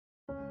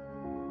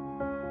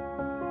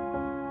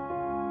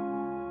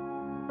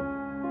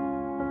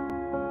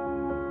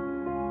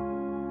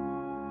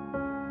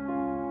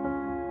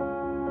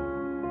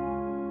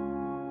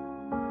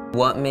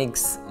What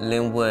makes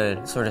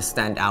Lynwood sort of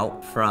stand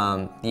out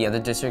from the other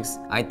districts?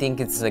 I think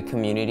it's a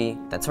community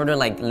that sort of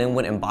like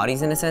Lynwood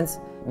embodies in a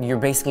sense. You're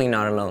basically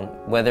not alone.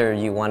 Whether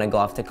you want to go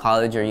off to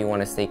college or you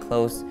want to stay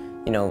close,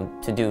 you know,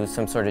 to do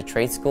some sort of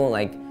trade school,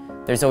 like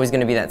there's always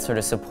going to be that sort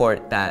of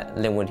support that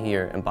Lynwood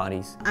here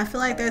embodies. I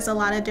feel like there's a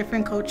lot of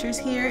different cultures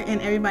here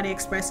and everybody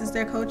expresses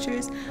their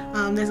cultures.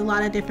 There's a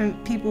lot of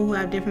different people who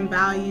have different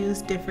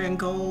values, different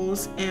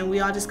goals, and we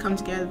all just come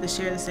together to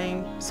share the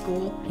same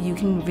school. You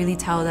can really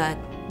tell that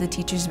the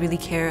teachers really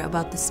care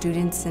about the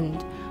students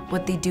and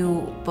what they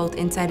do both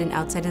inside and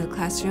outside of the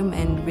classroom,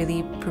 and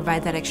really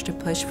provide that extra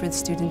push for the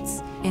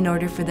students in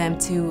order for them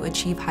to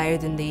achieve higher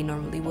than they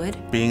normally would.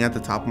 Being at the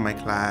top of my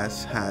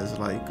class has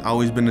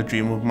always been a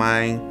dream of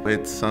mine.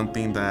 It's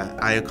something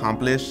that I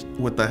accomplished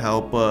with the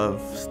help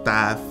of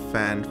staff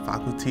and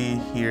faculty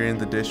here in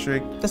the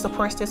district. The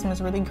support system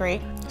is really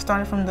great.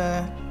 Starting from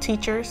the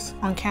teachers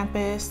on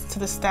campus to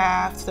the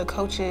staff to the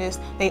coaches,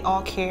 they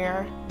all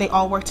care. They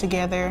all work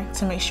together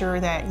to make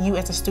sure that you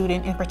as a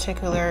student in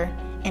particular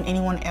and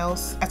anyone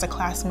else as a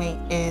classmate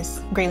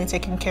is greatly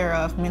taken care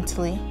of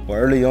mentally. Well,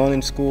 early on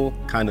in school,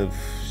 kind of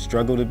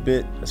struggled a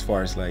bit as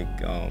far as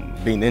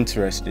being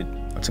interested.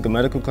 I took a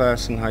medical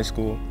class in high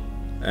school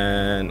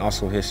and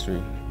also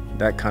history.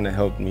 That kind of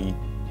helped me,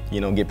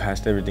 get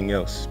past everything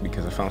else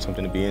because I found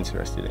something to be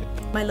interested in.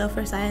 My love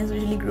for science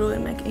really grew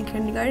in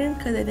kindergarten,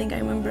 because I think I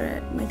remember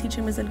my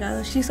teacher, Ms.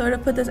 Delgado, she sort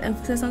of put this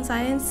emphasis on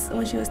science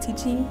when she was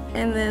teaching.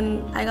 And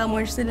then I got more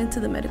interested into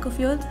the medical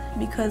field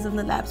because of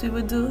the labs we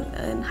would do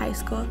in high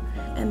school.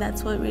 And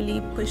that's what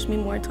really pushed me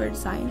more towards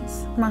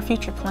science. My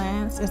future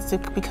plans is to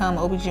become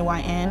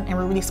OBGYN, and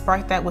we really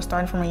sparked that with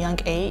starting from a young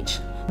age.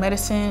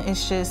 Medicine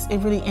it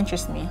really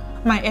interests me.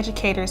 My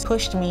educators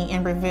pushed me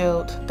and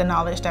revealed the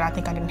knowledge that I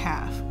think I didn't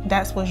have.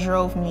 That's what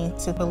drove me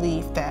to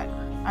believe that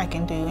I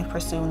can do and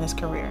pursue in this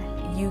career.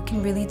 You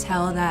can really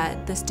tell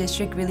that this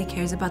district really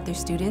cares about their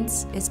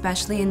students,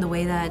 especially in the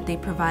way that they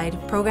provide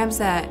programs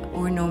that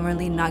were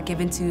normally not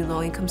given to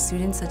low-income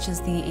students, such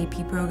as the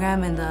AP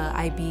program and the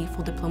IB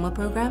full diploma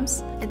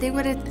programs. I think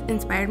what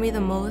inspired me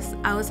the most,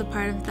 I was a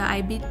part of the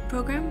IB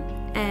program,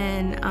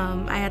 and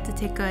I had to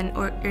take an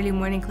early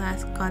morning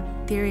class called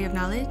Theory of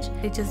Knowledge.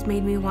 It just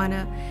made me want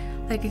to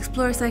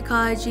explore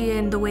psychology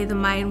and the way the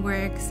mind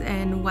works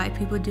and why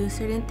people do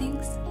certain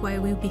things, why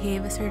we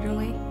behave a certain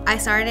way. I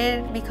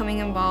started becoming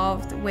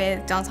involved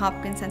with Johns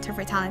Hopkins Center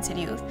for Talented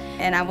Youth,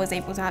 and I was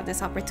able to have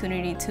this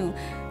opportunity to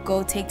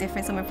go take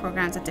different summer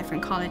programs at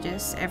different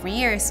colleges every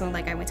year. So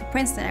I went to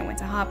Princeton, I went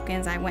to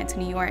Hopkins, I went to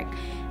New York.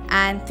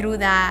 And through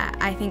that,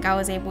 I think I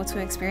was able to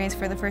experience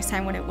for the first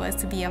time what it was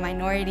to be a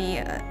minority,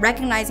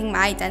 recognizing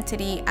my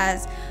identity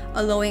as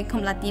a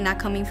low-income Latina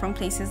coming from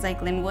places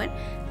like Lynwood.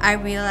 I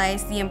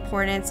realized the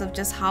importance of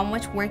just how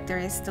much work there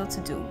is still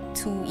to do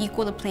to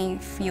equal the playing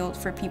field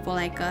for people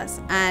like us.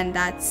 And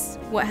that's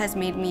what has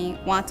made me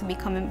want to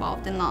become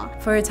involved in law.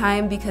 For a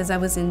time, because I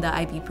was in the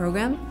IB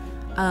program,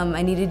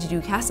 I needed to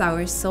do CAS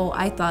hours, so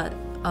I thought,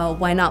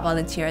 why not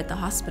volunteer at the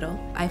hospital?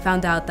 I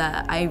found out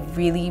that I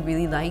really,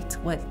 really liked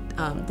what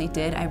they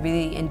did. I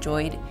really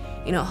enjoyed,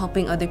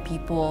 helping other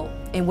people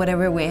in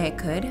whatever way I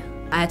could.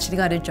 I actually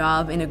got a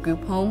job in a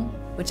group home,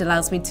 which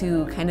allows me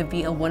to kind of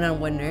be a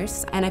one-on-one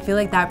nurse. And I feel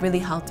like that really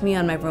helped me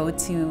on my road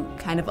to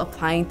kind of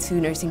applying to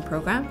nursing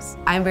programs.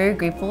 I'm very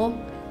grateful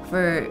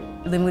for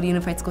Lynwood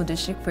Unified School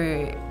District for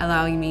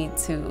allowing me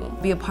to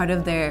be a part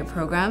of their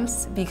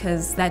programs,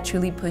 because that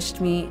truly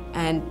pushed me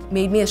and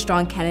made me a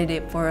strong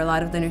candidate for a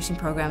lot of the nursing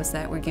programs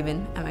that were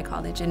given at my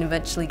college, and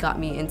eventually got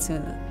me into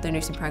the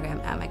nursing program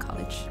at my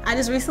college. I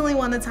just recently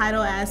won the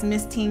title as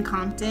Miss Teen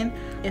Compton.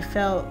 It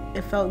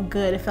felt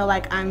good. It felt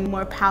like I'm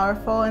more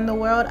powerful in the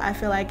world. I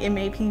feel like it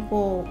made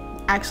people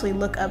actually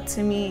look up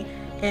to me,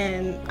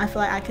 and I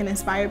feel like I can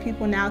inspire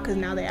people now because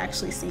now they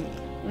actually see me.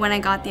 When I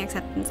got the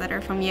acceptance letter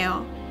from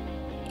Yale,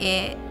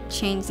 it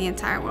changed the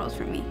entire world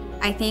for me.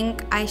 I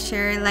think I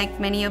share, like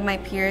many of my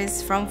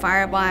peers from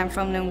Firebaugh and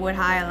from Lynwood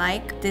High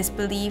alike, this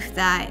belief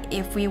that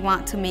if we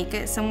want to make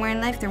it somewhere in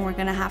life, then we're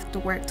gonna have to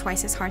work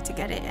twice as hard to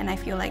get it. And I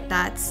feel like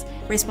that's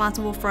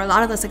responsible for a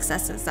lot of the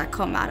successes that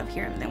come out of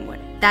here in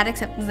Lynwood. That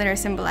acceptance letter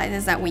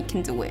symbolizes that we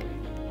can do it,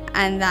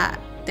 and that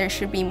there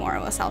should be more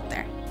of us out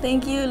there.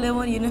 Thank you,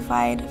 Lynwood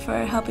Unified,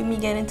 for helping me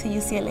get into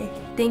UCLA.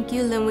 Thank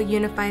you, Lynwood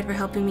Unified, for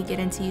helping me get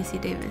into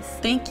UC Davis.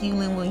 Thank you,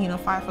 Lynwood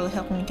Unified, for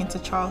helping me get into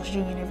Charles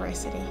Drew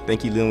University.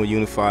 Thank you, Lynwood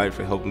Unified,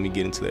 for helping me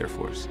get into the Air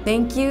Force.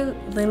 Thank you,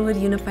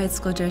 Lynwood Unified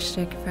School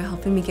District, for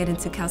helping me get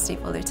into Cal State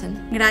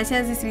Fullerton.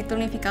 Gracias, Distrito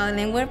Unificado de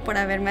Lynwood, por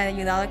haberme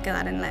ayudado a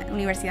quedar en la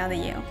Universidad de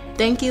Yale.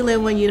 Thank you,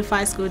 Lynwood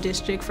Unified School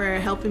District, for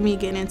helping me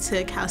get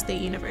into Cal State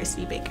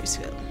University,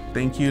 Bakersfield.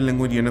 Thank you,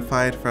 Lynwood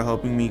Unified, for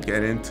helping me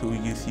get into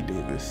UC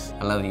Davis.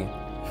 I love you.